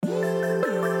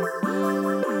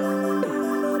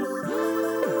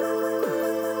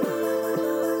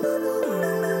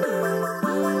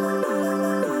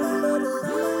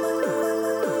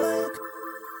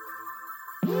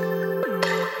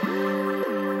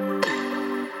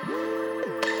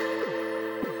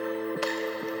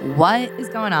What is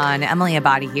going on? Emily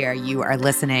Abadi here. You are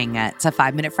listening to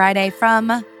 5 Minute Friday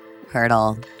from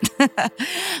Hurdle.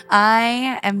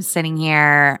 I am sitting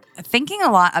here thinking a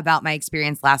lot about my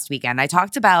experience last weekend. I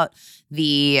talked about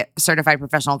the certified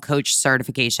professional coach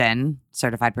certification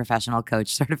that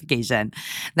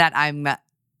I'm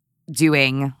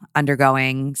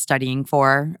undergoing, studying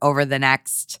for over the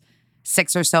next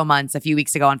 6 or so months. A few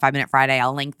weeks ago on 5 Minute Friday,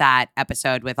 I'll link that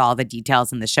episode with all the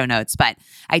details in the show notes. But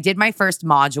I did my first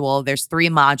module. There's 3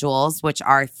 modules, which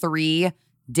are 3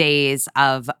 days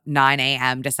of 9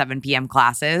 a.m. to 7 p.m.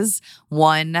 classes.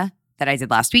 One that I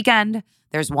did last weekend.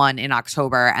 There's one in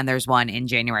October and there's one in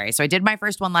January. So I did my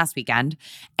first one last weekend.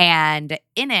 And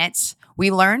in it, we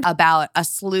learned about a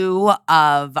slew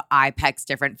of IPEC's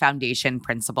different foundation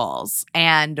principles.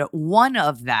 And one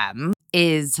of them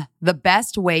is the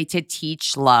best way to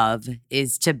teach love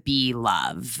is to be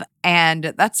love.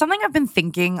 And that's something I've been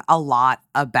thinking a lot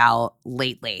about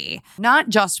lately. Not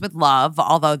just with love,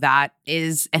 although that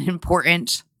is an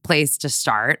important place to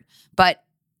start, but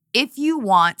if you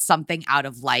want something out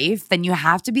of life, then you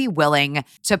have to be willing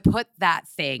to put that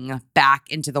thing back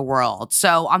into the world.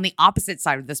 So on the opposite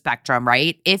side of the spectrum,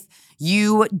 right? If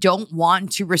you don't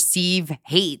want to receive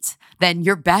hate, then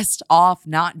you're best off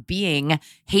not being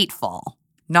hateful.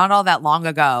 Not all that long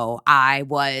ago, I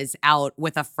was out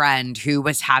with a friend who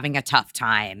was having a tough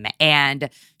time, and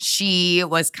she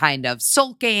was kind of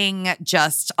sulking,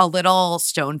 just a little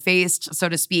stone-faced, so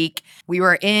to speak. We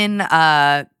were in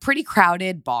a pretty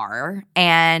crowded bar,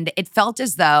 and it felt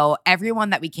as though everyone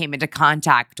that we came into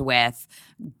contact with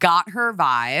got her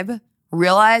vibe,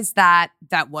 realized that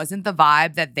that wasn't the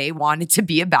vibe that they wanted to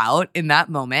be about in that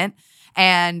moment,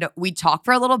 and we talk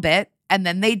for a little bit, and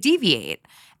then they deviate.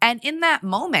 And in that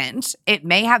moment, it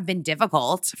may have been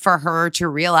difficult for her to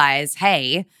realize,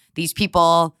 hey, these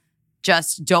people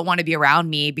just don't want to be around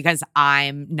me because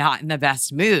I'm not in the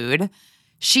best mood.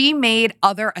 She made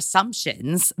other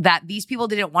assumptions that these people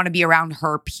didn't want to be around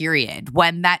her, period,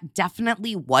 when that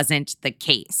definitely wasn't the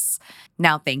case.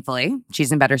 Now, thankfully,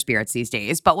 she's in better spirits these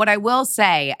days. But what I will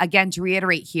say, again, to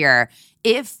reiterate here,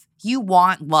 if you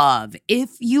want love,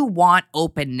 if you want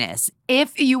openness,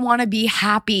 if you want to be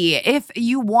happy, if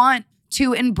you want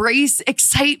to embrace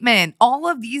excitement, all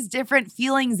of these different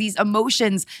feelings, these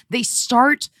emotions, they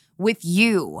start with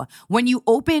you. When you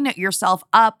open yourself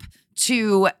up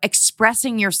to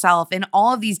expressing yourself in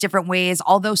all of these different ways,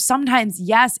 although sometimes,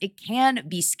 yes, it can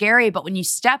be scary, but when you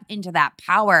step into that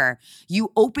power,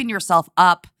 you open yourself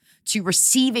up to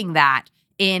receiving that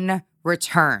in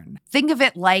return. Think of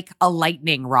it like a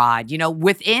lightning rod. You know,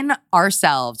 within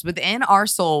ourselves, within our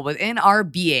soul, within our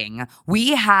being,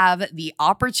 we have the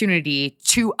opportunity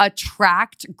to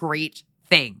attract great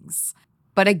things.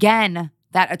 But again,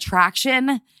 that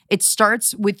attraction, it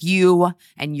starts with you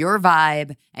and your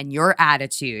vibe and your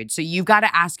attitude. So you've got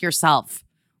to ask yourself,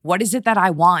 what is it that I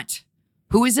want?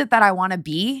 Who is it that I want to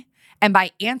be? And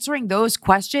by answering those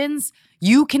questions,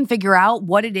 you can figure out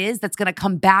what it is that's going to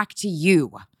come back to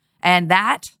you. And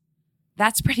that's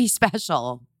pretty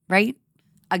special, right?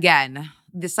 Again,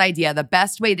 this idea, the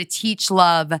best way to teach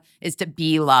love is to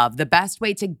be love. The best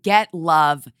way to get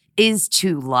love is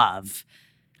to love.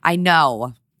 I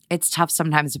know it's tough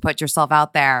sometimes to put yourself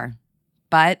out there,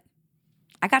 but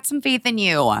I got some faith in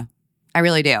you. I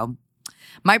really do.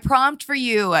 My prompt for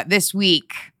you this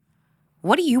week,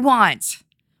 what do you want?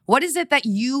 What is it that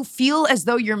you feel as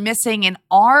though you're missing? And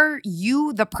are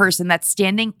you the person that's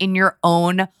standing in your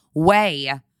own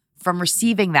way from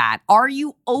receiving that? Are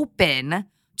you open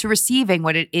to receiving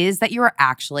what it is that you're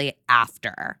actually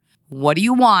after? What do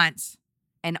you want?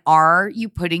 And are you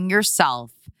putting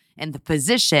yourself in the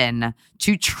position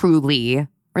to truly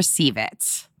receive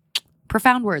it?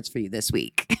 Profound words for you this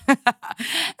week.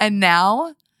 And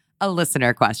now, a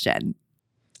listener question.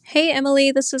 Hey,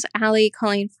 Emily, this is Allie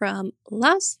calling from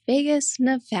Las Vegas,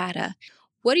 Nevada.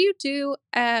 What do you do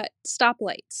at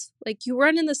stoplights? Like, you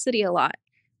run in the city a lot.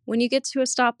 When you get to a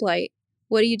stoplight,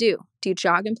 what do? Do you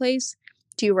jog in place?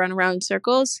 Do you run around in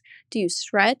circles? Do you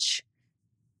stretch?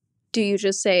 Do you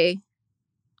just say,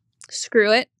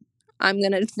 screw it, I'm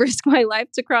going to risk my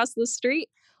life to cross the street?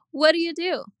 What do you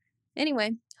do?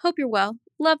 Anyway, hope you're well.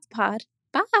 Love the pod.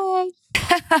 Bye.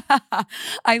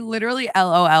 I literally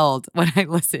LOL'd when I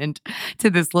listened to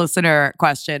this listener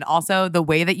question. Also, the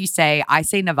way that you say, I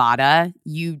say Nevada,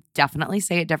 you definitely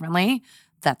say it differently.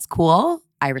 That's cool.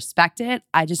 I respect it.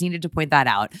 I just needed to point that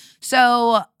out.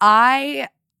 So I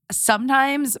would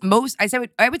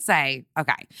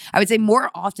say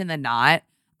more often than not,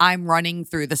 I'm running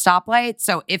through the stoplight.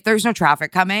 So if there's no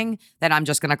traffic coming, then I'm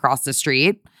just going to cross the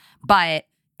street. But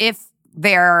if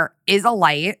there is a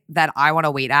light that I want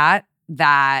to wait at,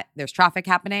 that there's traffic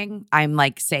happening, I'm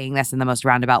like saying this in the most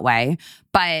roundabout way,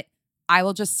 but I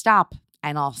will just stop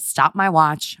and I'll stop my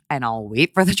watch and I'll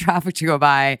wait for the traffic to go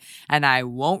by and I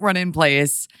won't run in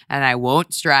place and I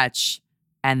won't stretch.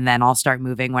 And then I'll start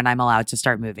moving when I'm allowed to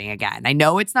start moving again. I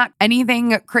know it's not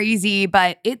anything crazy,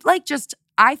 but it like just,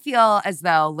 I feel as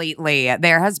though lately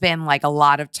there has been like a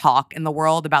lot of talk in the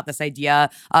world about this idea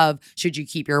of should you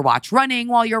keep your watch running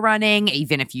while you're running,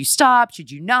 even if you stop, should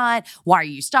you not? Why are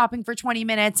you stopping for 20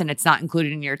 minutes and it's not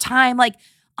included in your time? Like,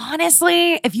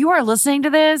 honestly, if you are listening to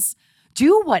this,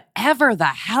 do whatever the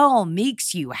hell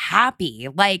makes you happy.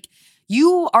 Like,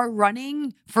 you are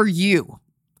running for you.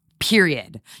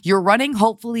 Period. You're running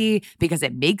hopefully because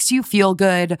it makes you feel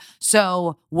good.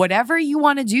 So whatever you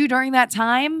want to do during that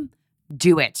time,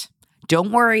 do it.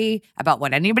 Don't worry about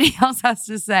what anybody else has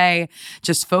to say.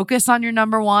 Just focus on your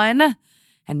number one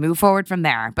and move forward from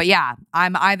there. But yeah,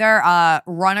 I'm either a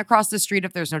run across the street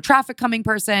if there's no traffic coming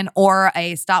person or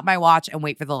a stop my watch and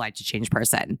wait for the light to change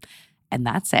person. And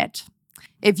that's it.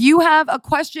 If you have a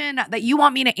question that you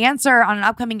want me to answer on an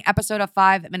upcoming episode of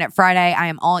 5 Minute Friday, I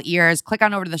am all ears. Click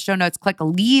on over to the show notes, click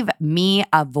leave me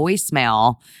a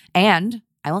voicemail, and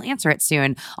I will answer it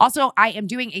soon. Also, I am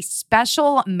doing a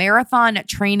special marathon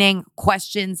training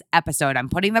questions episode. I'm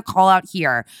putting the call out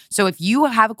here. So if you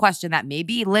have a question that may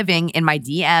be living in my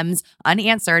DMs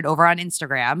unanswered over on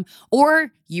Instagram,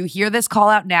 or you hear this call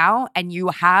out now and you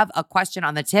have a question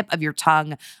on the tip of your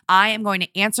tongue, I am going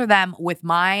to answer them with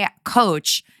my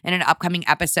coach in an upcoming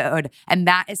episode. And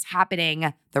that is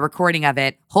happening, the recording of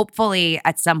it, hopefully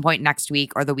at some point next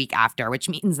week or the week after, which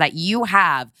means that you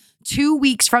have 2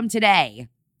 weeks from today,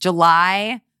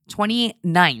 July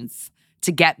 29th,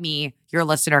 to get me your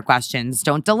listener questions.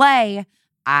 Don't delay.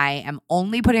 I am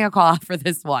only putting a call out for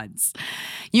this once.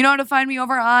 You know how to find me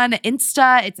over on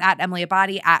Insta. It's at Emily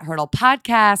Abadi, at Hurdle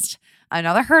Podcast.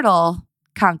 Another hurdle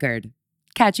conquered.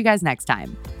 Catch you guys next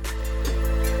time.